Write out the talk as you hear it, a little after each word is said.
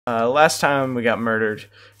Last time we got murdered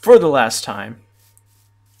for the last time.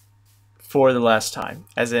 For the last time.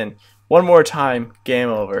 As in, one more time, game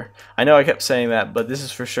over. I know I kept saying that, but this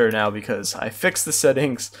is for sure now because I fixed the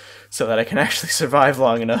settings so that I can actually survive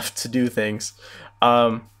long enough to do things.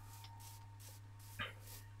 When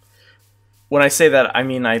I say that, I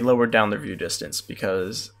mean I lowered down their view distance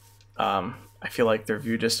because I feel like their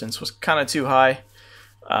view distance was kind of too high.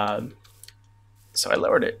 So I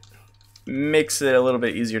lowered it. Makes it a little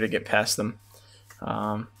bit easier to get past them.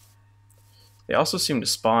 They also seem to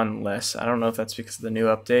spawn less. I don't know if that's because of the new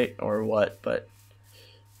update or what, but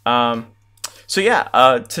so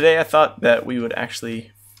yeah, today I thought that we would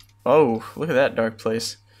actually, oh, look at that dark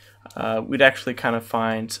place. We'd actually kind of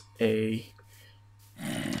find a,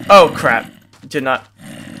 oh crap, did not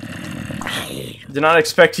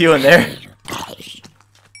expect you in there.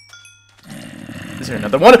 Is there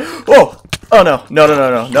another one? Oh, oh no, no, no,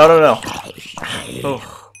 no, no, no, no, no.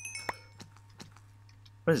 Oh,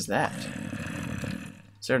 what is that?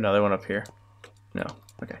 Is there another one up here? No.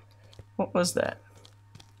 Okay. What was that?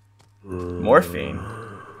 Morphine.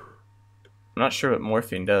 I'm not sure what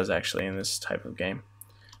morphine does actually in this type of game.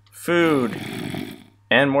 Food.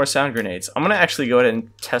 And more sound grenades. I'm going to actually go ahead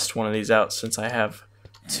and test one of these out since I have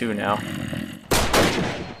two now.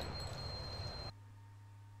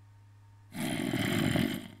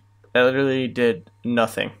 That literally did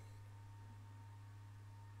nothing.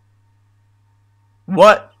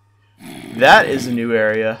 What? That is a new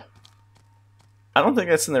area. I don't think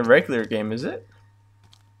that's in the regular game, is it?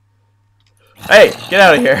 Hey, get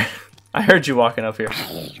out of here. I heard you walking up here.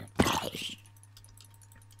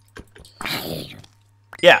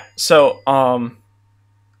 Yeah, so,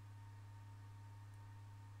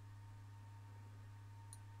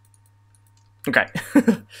 okay.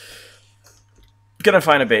 Gonna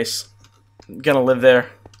find a base. Gonna live there.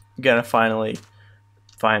 Gonna finally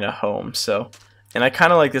find a home, so... And I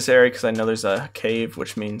kind of like this area because I know there's a cave,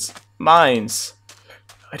 which means mines.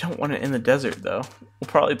 I don't want it in the desert, though. We'll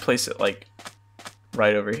probably place it, like,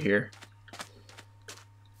 right over here.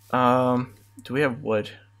 Do we have wood?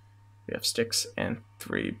 We have sticks and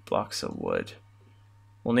 3 blocks of wood.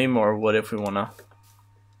 We'll need more wood if we want to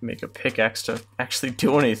make a pickaxe to actually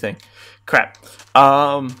do anything. Crap.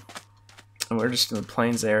 And we're just in the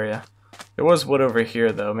plains area. There was wood over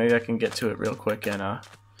here, though. Maybe I can get to it real quick and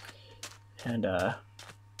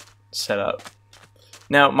set up.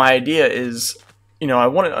 Now, my idea is, you know, I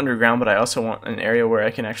want it underground, but I also want an area where I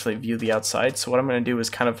can actually view the outside. So what I'm going to do is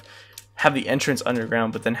kind of have the entrance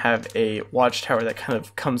underground, but then have a watchtower that kind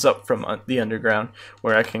of comes up from the underground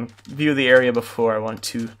where I can view the area before I want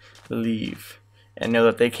to leave and know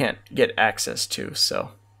that they can't get access to.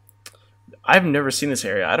 So I've never seen this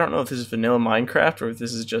area. I don't know if this is vanilla Minecraft or if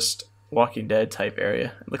this is just Walking Dead type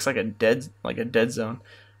area. It looks like a dead zone.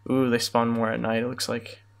 Ooh, they spawn more at night, it looks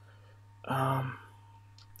like. I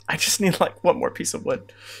just need like one more piece of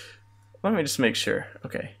wood. Let me just make sure.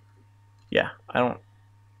 Okay. Yeah, I don't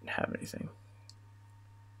have anything.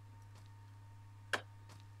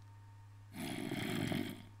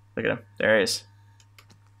 Look at him. There he is.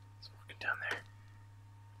 He's walking down there.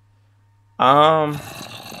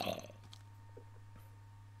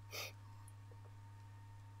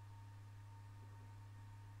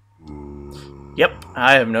 Yep,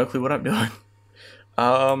 I have no clue what I'm doing.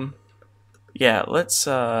 Yeah, let's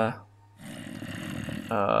I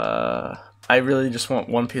really just want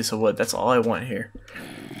one piece of wood. That's all I want here.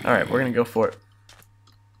 Alright, we're gonna go for it.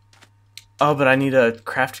 Oh, but I need a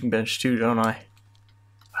crafting bench too, don't I?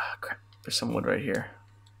 Ah, crap. There's some wood right here.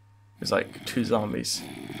 There's like 2 zombies.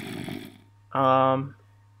 I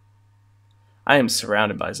am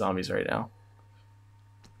surrounded by zombies right now.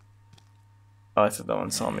 Oh, I thought that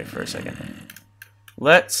one saw me for a second.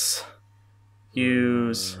 Let's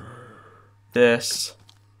use this.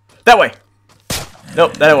 That way!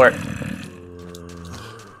 Nope, that'll work.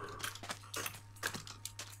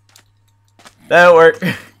 That'll work.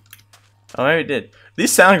 Oh, maybe it did.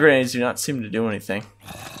 These sound grenades do not seem to do anything.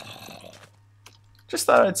 Just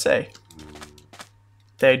thought I'd say.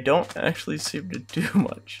 They don't actually seem to do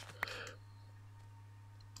much.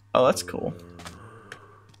 Oh, that's cool.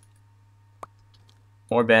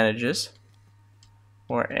 More bandages.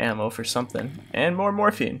 More ammo for something. And more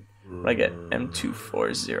morphine. What I get?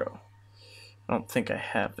 M240. I don't think I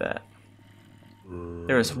have that.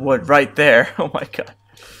 There is wood right there. Oh my god.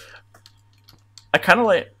 I kind of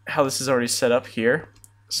like how this is already set up here.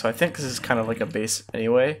 So I think this is kind of like a base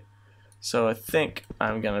anyway. So I think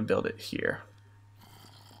I'm going to build it here.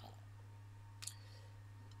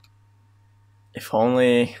 If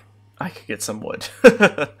only I could get some wood.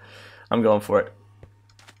 I'm going for it.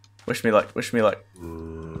 Wish me luck. Wish me luck.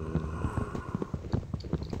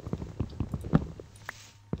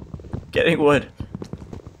 Getting wood.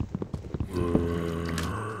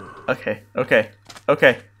 Okay, okay,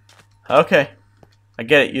 okay, okay. I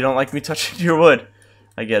get it. You don't like me touching your wood.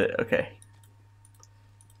 I get it. Okay.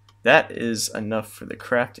 That is enough for the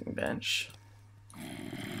crafting bench.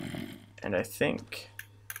 And I think...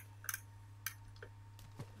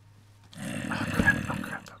 Oh crap, oh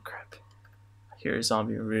crap, oh crap. I hear a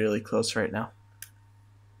zombie really close right now.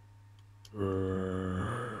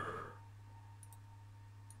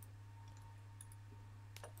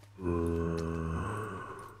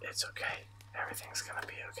 It's okay. Everything's gonna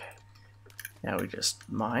be okay. Now we just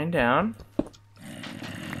mine down.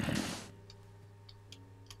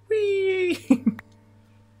 Whee!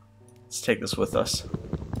 Let's take this with us.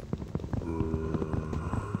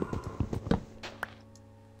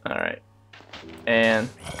 Alright. And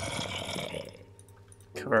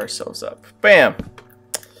cover ourselves up. Bam!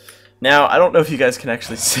 Now, I don't know if you guys can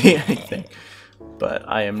actually see anything, but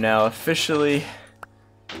I am now officially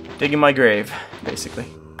digging my grave, basically.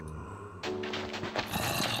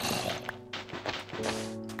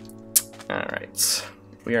 Alright.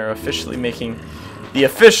 We are officially making the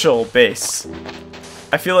official base.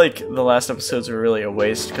 I feel like the last episodes were really a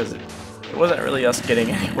waste because it wasn't really us getting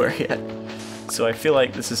anywhere yet. So I feel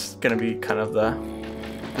like this is going to be kind of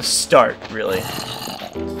the start, really.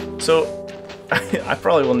 So I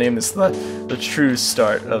probably will name this the true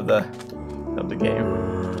start of the game.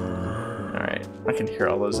 Alright, I can hear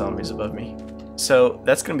all those zombies above me. So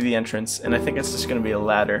that's going to be the entrance, and I think it's just going to be a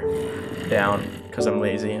ladder down because I'm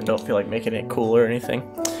lazy and don't feel like making it cool or anything.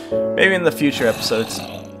 Maybe in the future episodes.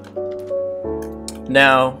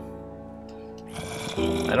 Now,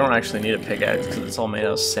 I don't actually need a pickaxe because it's all made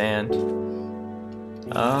out of sand.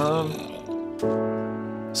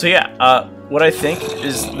 So yeah, what I think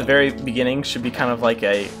is the very beginning should be kind of like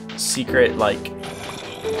a secret, like,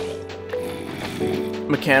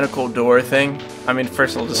 mechanical door thing. I mean,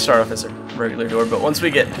 first it'll just start off as a regular door, but once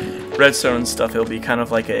we get redstone and stuff, it'll be kind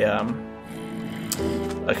of like a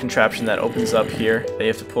contraption that opens up here that you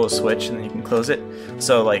have to pull a switch and then you can close it.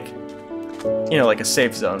 So like, you know, like a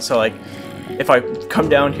safe zone. So like, if I come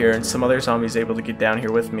down here and some other zombie's able to get down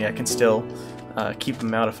here with me, I can still keep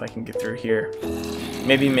them out if I can get through here.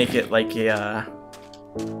 Maybe make it like a,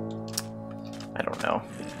 I don't know,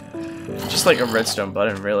 just like a redstone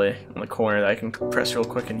button really on the corner that I can press real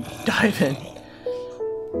quick and dive in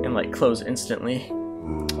and like close instantly.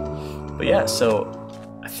 But yeah, so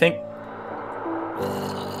I think,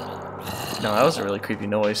 no, that was a really creepy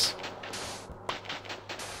noise.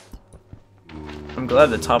 I'm glad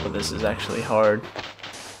the top of this is actually hard.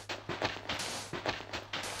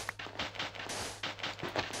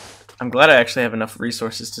 I'm glad I actually have enough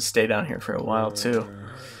resources to stay down here for a while too.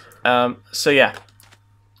 So yeah,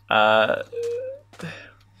 let's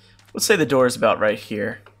say the door is about right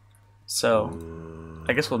here. So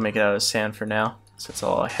I guess we'll make it out of sand for now, since that's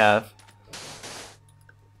all I have.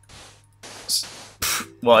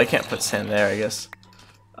 Well, I can't put sand there, I guess.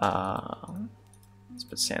 Let's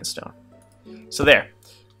put sandstone. So there,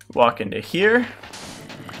 walk into here.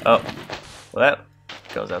 Oh, well that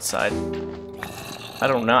goes outside. I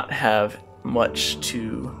do not have much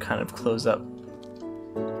to kind of close up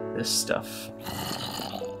this stuff.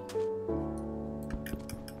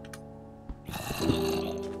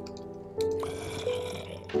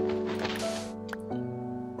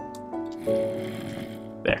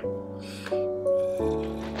 There.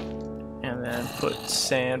 And then put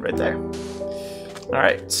sand right there.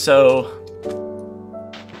 Alright, so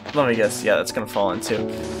let me guess, yeah, that's gonna fall into.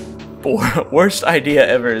 Worst idea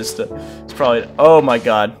ever is to, it's probably, oh my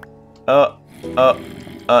god. Well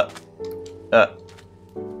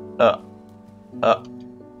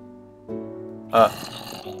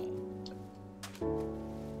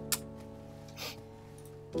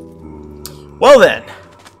then,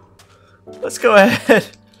 let's go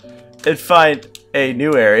ahead and find a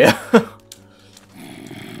new area.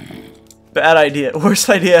 Bad idea, worst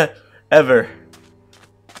idea ever.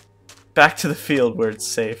 Back to the field where it's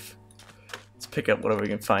safe. Let's pick up whatever we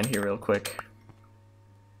can find here real quick.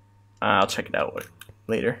 I'll check it out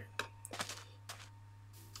later.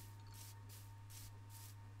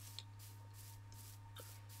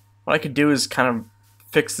 What I could do is kind of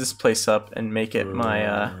fix this place up and make it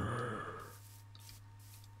my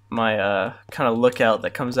kind of lookout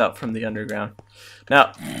that comes out from the underground.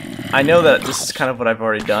 Now, I know that this is kind of what I've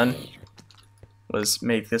already done, was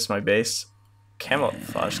make this my base.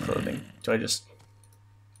 Camouflage clothing. Do I just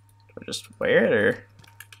wear it, or?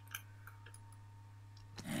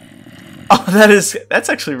 Oh, that's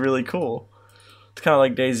actually really cool. It's kind of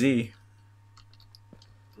like DayZ.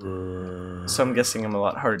 So I'm guessing I'm a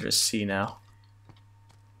lot harder to see now.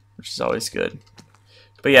 which is always good.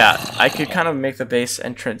 But yeah, I could kind of make the base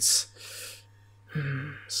entrance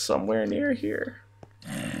somewhere near here.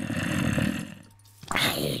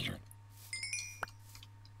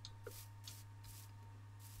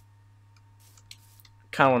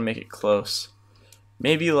 Kind of want to make it close.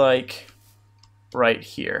 Maybe like right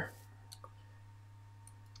here.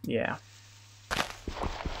 Yeah.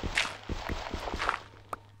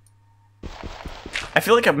 I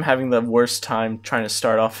feel like I'm having the worst time trying to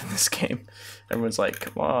start off in this game. Everyone's like,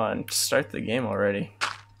 come on, start the game already.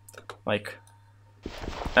 Like,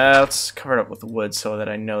 let's cover it up with wood so that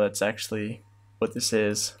I know that's actually what this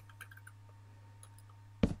is.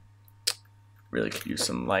 Really could use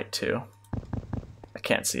some light too. I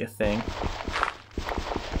can't see a thing.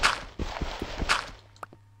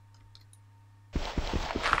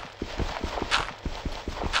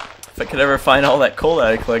 If I could ever find all that coal that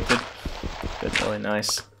I collected, it'd be really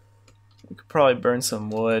nice. We could probably burn some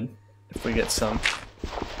wood if we get some.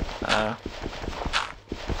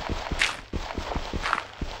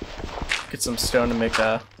 Get some stone to make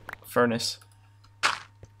a furnace.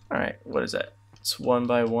 Alright, what is that? It's 1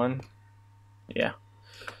 by 1. Yeah.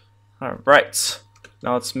 Alright.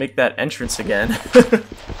 Now let's make that entrance again.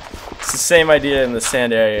 It's the same idea in the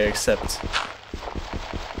sand area, except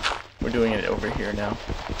we're doing it over here now.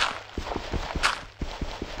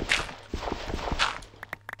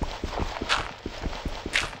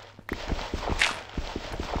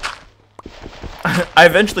 I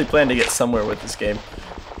eventually plan to get somewhere with this game.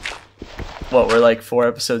 What, we're like 4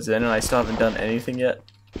 episodes in and I still haven't done anything yet?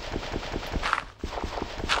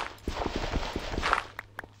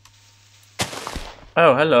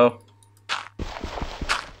 Oh, hello.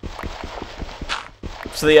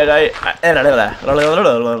 So the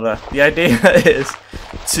idea is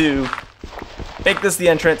to make this the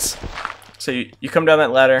entrance. So you come down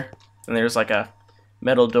that ladder, and there's like a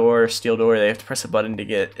metal door, steel door. They have to press a button to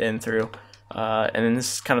get in through. And then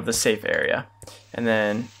this is kind of the safe area. And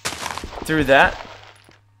then through that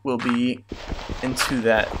will be into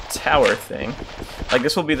that tower thing. Like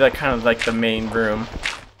this will be the kind of like the main room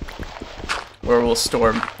where we'll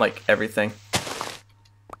store like everything.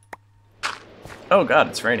 Oh god,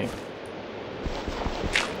 it's raining.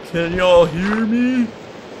 Can y'all hear me?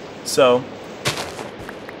 So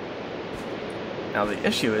now the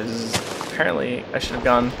issue is apparently I should have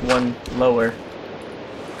gone one lower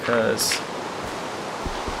because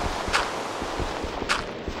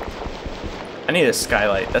I need a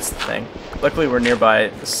skylight, that's the thing. Luckily we're nearby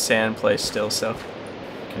the sand place still, so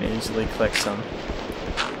I can easily collect some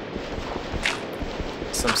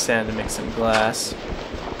sand to make some glass.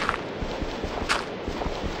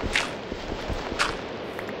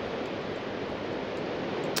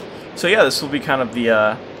 So yeah, this will be kind of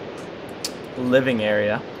the living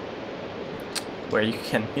area where you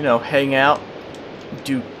can, you know, hang out,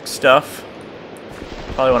 do stuff.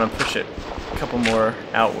 Probably want to push it a couple more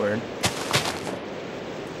outward.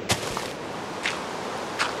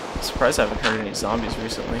 Surprised I haven't heard any zombies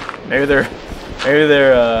recently. Maybe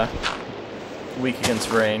they're weak against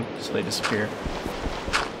rain, so they disappear.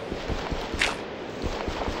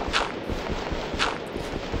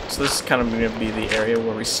 So this is kind of going to be the area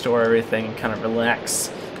where we store everything and kind of relax,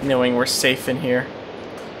 knowing we're safe in here.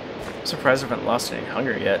 I'm surprised I haven't lost any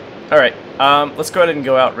hunger yet. Alright, let's go ahead and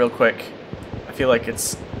go out real quick. I feel like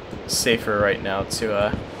it's safer right now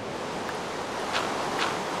to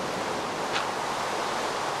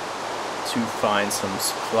find some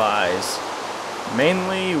supplies.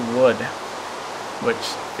 Mainly wood, which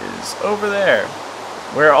is over there,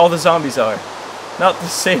 where all the zombies are. Not the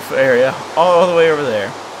safe area, all the way over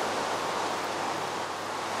there.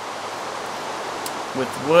 With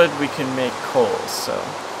wood we can make coal, so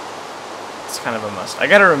it's kind of a must. I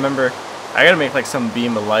gotta remember, I gotta make like some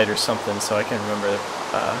beam of light or something so I can remember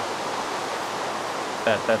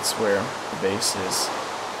that that's where the base is.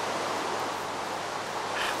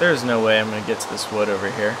 There's no way I'm gonna get to this wood over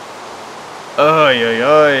here. Oy, oy,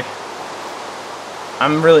 oy.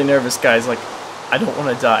 I'm really nervous, guys. Like, I don't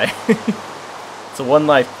want to die. It's a one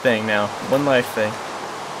life thing now. One life thing.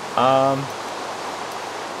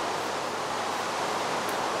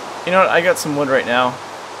 You know what? I got some wood right now.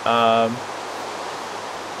 I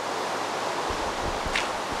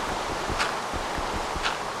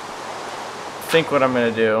think what I'm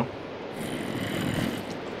gonna do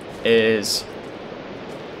is,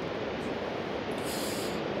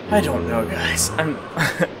 I don't know, guys. I'm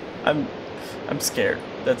scared.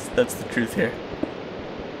 That's the truth here.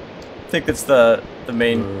 I think that's the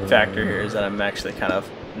main factor here, is that I'm actually kind of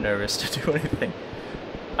nervous to do anything.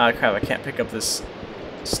 Ah, crap! I can't pick up this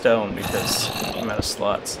stone because I'm out of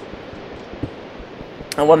slots.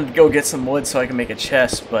 I wanted to go get some wood so I can make a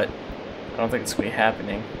chest, but I don't think it's going to be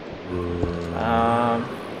happening.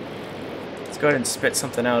 Let's go ahead and spit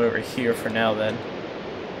something out over here for now then.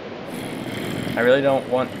 I really don't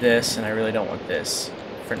want this, and I really don't want this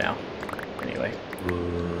for now. Anyway.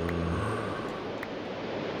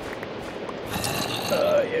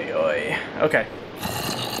 Okay.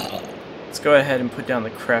 Let's go ahead and put down the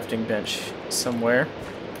crafting bench somewhere.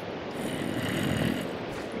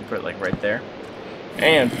 Put it like right there.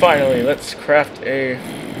 And finally, let's craft a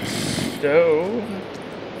stove.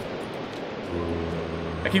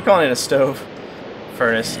 I keep calling it a stove.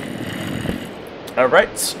 Furnace.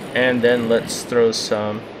 Alright, and then let's throw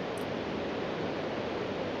some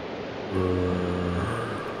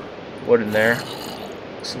wood in there.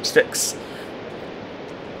 Some sticks.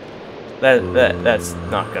 That's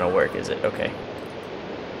not gonna work, is it? Okay.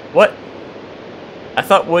 What? I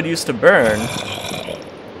thought wood used to burn.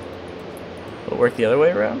 Will it work the other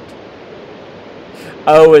way around?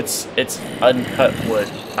 Oh, it's uncut wood.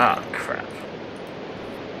 Ah, crap.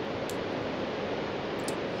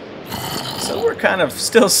 So we're kind of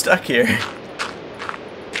still stuck here.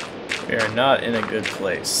 We are not in a good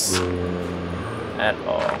place at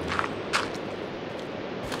all.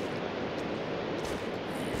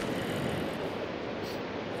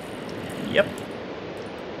 Yep.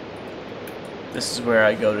 This is where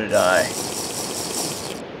I go to die.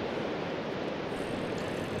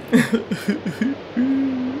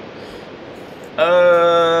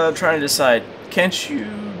 Trying to decide. Can't you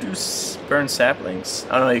do burn saplings?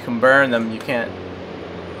 Oh no, you can burn them. You can't.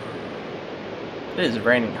 It is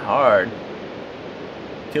raining hard.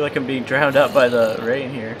 I feel like I'm being drowned out by the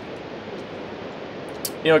rain here.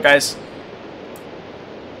 You know what, guys?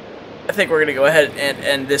 I think we're gonna go ahead and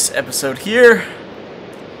end this episode here.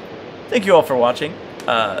 Thank you all for watching.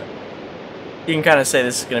 You can kind of say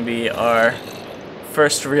this is gonna be our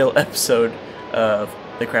first real episode of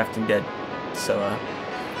The Crafting Dead. So,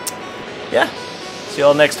 yeah. See you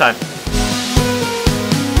all next time.